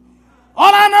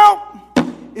 All I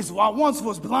know is I once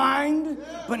was blind,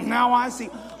 but now I see.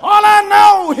 All I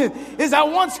know is I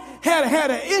once had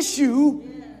an issue,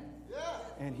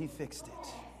 and he fixed it.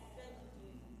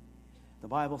 The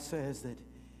Bible says that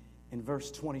in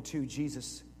verse 22,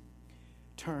 Jesus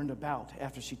turned about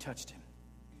after she touched him.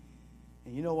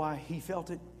 And you know why he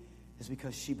felt it? It's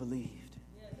because she believed.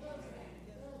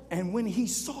 And when he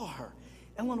saw her,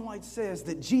 Ellen White says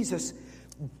that Jesus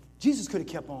could have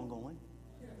kept on going.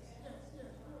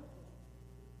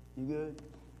 You good?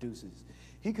 Deuces.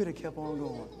 He could have kept on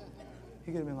going.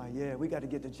 He could have been like, yeah, we got to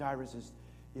get to Jairus'.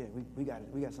 Yeah, we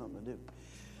got something to do.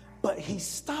 But he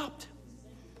stopped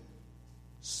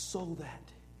so that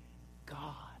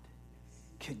God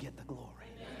could get the glory.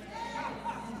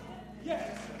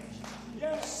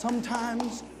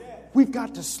 Sometimes we've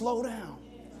got to slow down.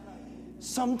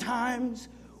 Sometimes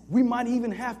we might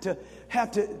even have to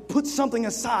put something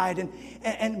aside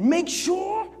and make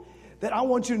sure that I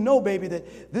want you to know, baby,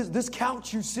 that this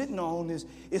couch you're sitting on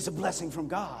is a blessing from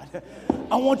God.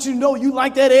 I want you to know you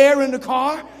like that air in the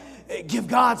car. Give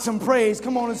God some praise.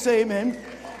 Come on and say amen.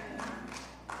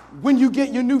 When you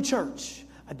get your new church,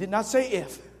 I did not say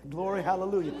if. Glory,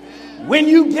 hallelujah. When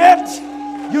you get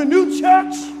your new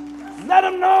church, let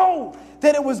them know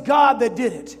that it was God that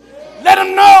did it. Let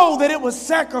them know that it was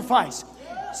sacrifice.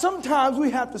 Sometimes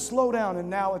we have to slow down, and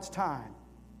now it's time.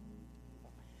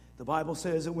 The Bible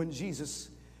says that when Jesus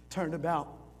turned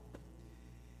about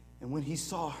and when he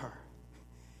saw her,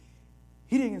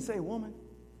 he didn't say, woman,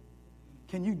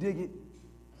 can you dig it?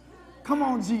 Come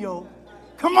on, Gio.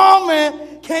 Come on,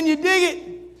 man. Can you dig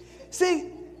it? See,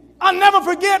 I'll never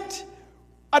forget.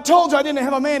 I told you I didn't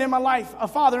have a man in my life, a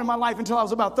father in my life until I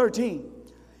was about 13.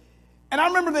 And I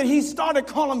remember that he started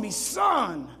calling me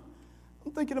son.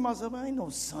 I'm thinking to myself, I ain't no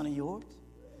son of yours.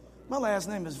 My last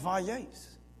name is Valles.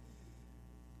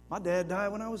 My dad died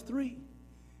when I was 3.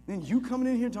 Then you coming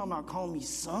in here talking about calling me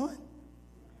son?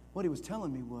 What he was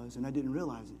telling me was, and I didn't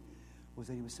realize it, was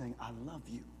that he was saying, I love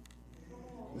you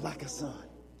like a son.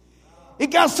 It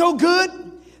got so good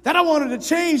that I wanted to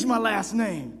change my last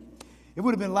name. It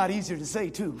would have been a lot easier to say,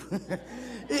 too.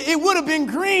 It would have been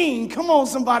Green. Come on,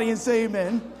 somebody, and say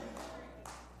amen.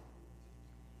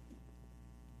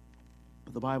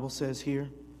 But the Bible says here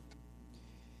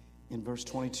in verse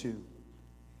 22,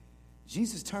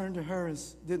 Jesus turned to her and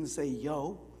didn't say,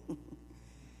 yo.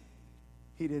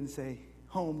 He didn't say,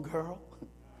 home girl.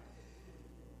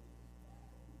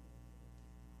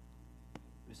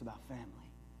 It's about family.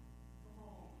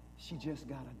 She just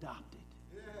got adopted.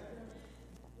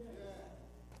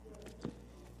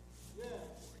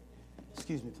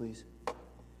 Excuse me, please.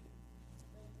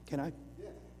 Can I?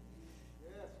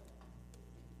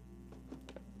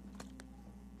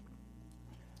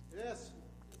 Yes.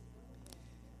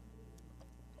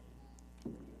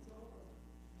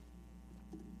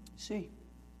 See,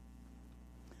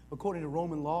 according to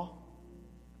Roman law,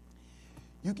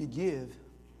 you could give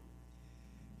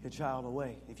your child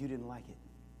away if you didn't like it.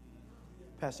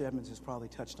 Pastor Edmonds has probably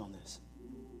touched on this.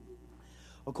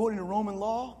 According to Roman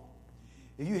law,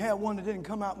 if you had one that didn't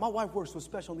come out, my wife works with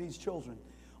special needs children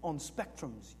on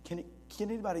spectrums. Can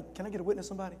I get a witness,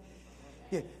 somebody?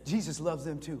 Yeah, Jesus loves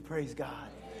them too, praise God.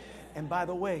 And by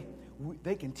the way,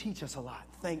 they can teach us a lot.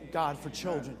 Thank God for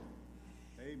children.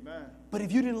 Amen. But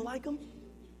if you didn't like them,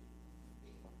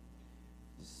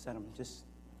 just set them, just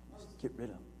get rid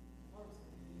of them.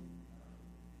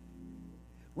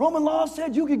 Roman law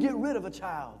said you could get rid of a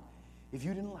child if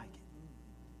you didn't like it.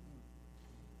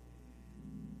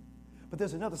 But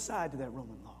there's another side to that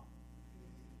Roman law.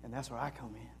 And that's where I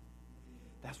come in.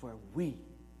 That's where we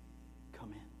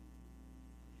come in.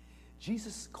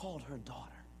 Jesus called her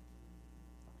daughter,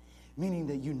 meaning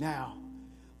that you now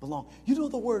belong. You know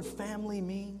what the word family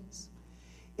means?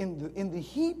 In the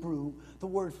Hebrew, the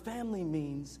word family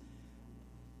means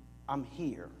I'm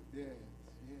here. Yes,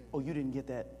 yes. Oh, you didn't get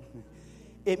that?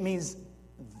 It means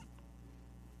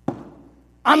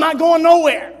I'm not going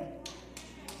nowhere.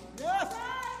 Yes.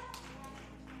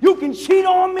 You can cheat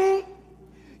on me.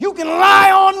 You can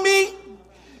lie on me.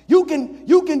 You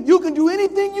can do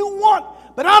anything you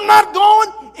want, but I'm not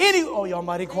going any. Oh, y'all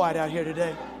mighty quiet out here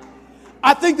today.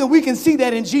 I think that we can see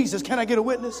that in Jesus. Can I get a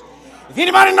witness? If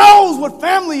anybody knows what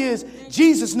family is,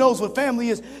 Jesus knows what family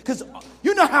is, because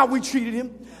you know how we treated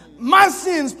him. My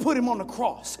sins put him on the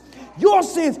cross. Your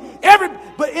sins,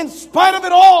 but in spite of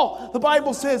it all, the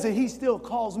Bible says that he still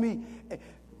calls me.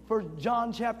 For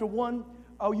John chapter 1,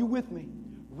 are you with me?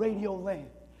 Radio land.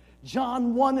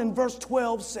 John 1 and verse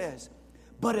 12 says,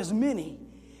 but as many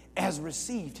as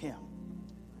received him,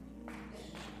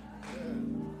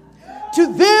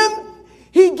 to them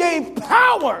he gave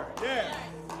power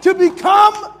to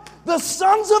become the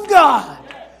sons of God.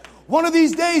 One of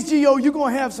these days, Gio, you're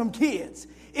going to have some kids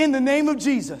in the name of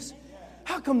Jesus.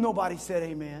 How come nobody said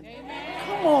amen?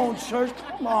 Come on, church.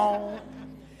 Come on.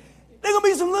 There going to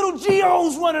be some little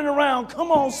Geos running around.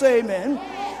 Come on, say amen.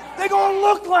 They're going to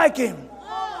look like him.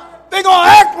 They're going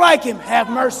to act like him. Have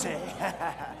mercy.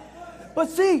 But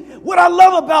see, what I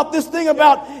love about this thing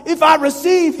about if I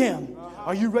receive him.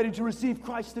 Are you ready to receive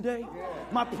Christ today?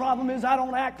 My problem is I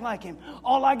don't act like him.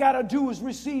 All I got to do is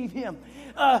receive him.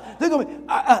 They're going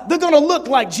to look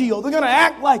like Gio. They're going to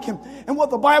act like him. And what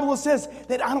the Bible says,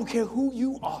 that I don't care who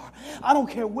you are. I don't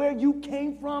care where you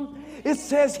came from. It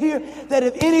says here that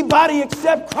if anybody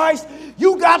accept Christ,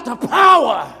 you got the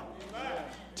power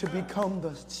to become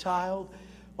the child.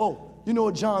 Oh, you know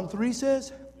what John 3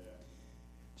 says?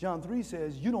 John 3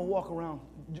 says you don't walk around.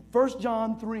 1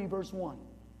 John 3 verse 1.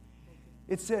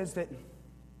 It says that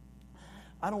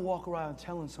I don't walk around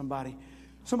telling somebody.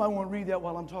 Somebody want to read that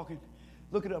while I'm talking?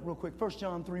 Look it up real quick. 1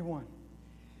 John 3:1.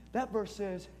 That verse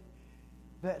says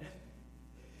that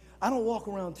I don't walk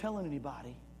around telling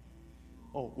anybody,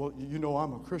 oh, well, you know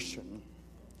I'm a Christian.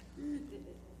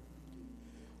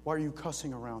 Why are you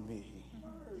cussing around me?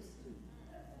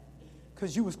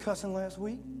 Because you was cussing last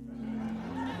week?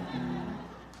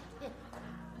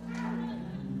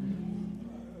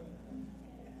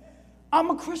 I'm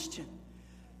a Christian.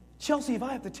 Chelsea, if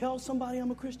I have to tell somebody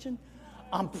I'm a Christian,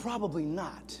 I'm probably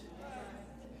not.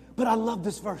 But I love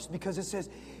this verse because it says,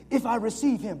 if I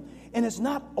receive him, and it's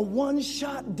not a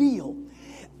one-shot deal.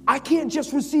 I can't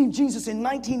just receive Jesus in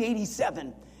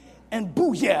 1987 and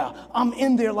booyah, I'm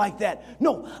in there like that.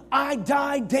 No, I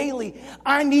die daily.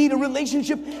 I need a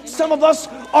relationship. Some of us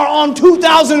are on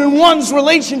 2001's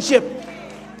relationship.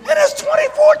 And it's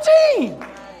 2014.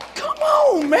 Come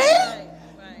on, man.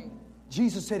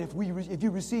 Jesus said, if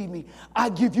you receive me, I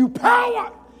give you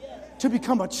power to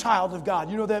become a child of God.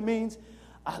 You know what that means?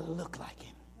 I look like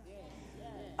him.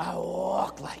 I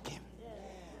walk like him.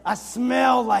 I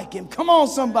smell like him. Come on,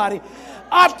 somebody.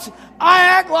 I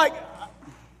act like...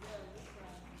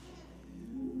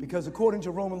 Because according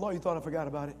to Roman law, you thought I forgot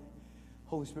about it.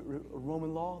 Holy Spirit,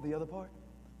 Roman law, the other part.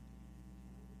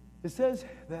 It says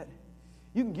that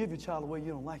you can give your child away,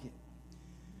 you don't like it.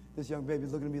 This young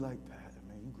baby's looking at me like, man,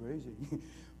 you crazy.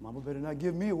 Mama better not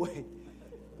give me away.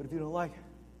 But if you don't like it.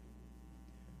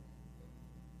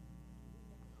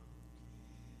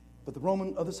 But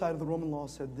the other side of the Roman law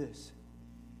said this.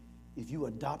 If you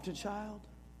adopt a child,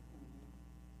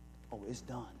 oh, it's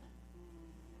done.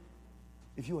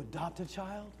 If you adopt a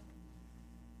child,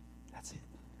 that's it.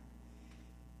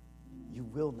 You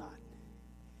will not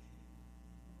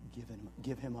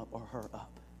give him up or her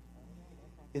up.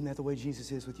 Isn't that the way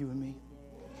Jesus is with you and me?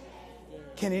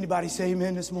 Can anybody say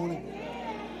amen this morning?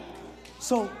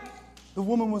 So the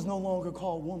woman was no longer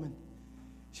called woman.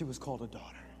 She was called a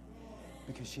daughter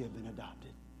because she had been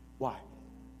adopted. Why?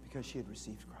 Because she had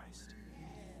received Christ.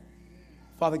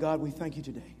 Father God, we thank you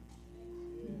today.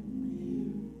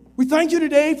 We thank you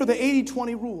today for the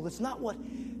 80-20 rule. It's not what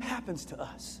happens to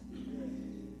us,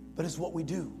 but it's what we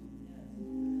do.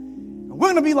 And we're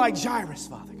going to be like Jairus,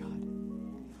 Father God.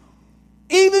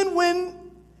 Even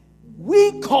when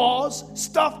we cause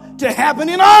stuff to happen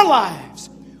in our lives,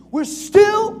 we're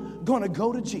still going to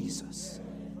go to Jesus.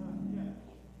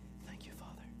 Thank you,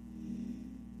 Father.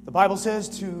 The Bible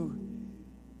says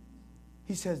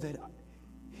he says that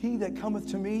he that cometh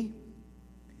to me,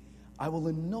 I will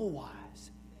in no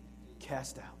wise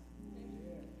cast out.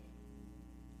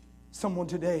 Someone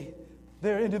today,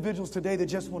 there are individuals today that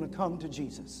just want to come to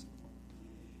Jesus.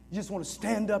 You just want to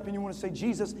stand up and you want to say,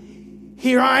 Jesus,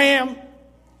 here I am.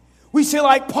 We say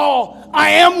like Paul, I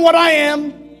am what I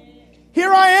am.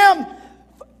 Here I am.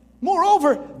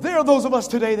 Moreover, there are those of us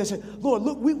today that say, Lord,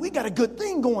 look, we got a good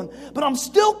thing going, but I'm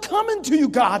still coming to you,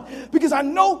 God, because I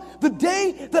know the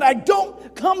day that I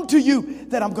don't come to you,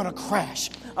 that I'm going to crash.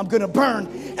 I'm going to burn,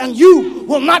 and you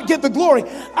will not get the glory.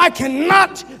 I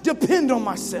cannot depend on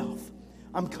myself.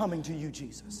 I'm coming to you,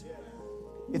 Jesus.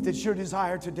 If it's your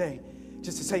desire today,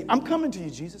 just to say, I'm coming to you,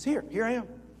 Jesus. Here I am.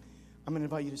 I'm going to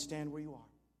invite you to stand where you are.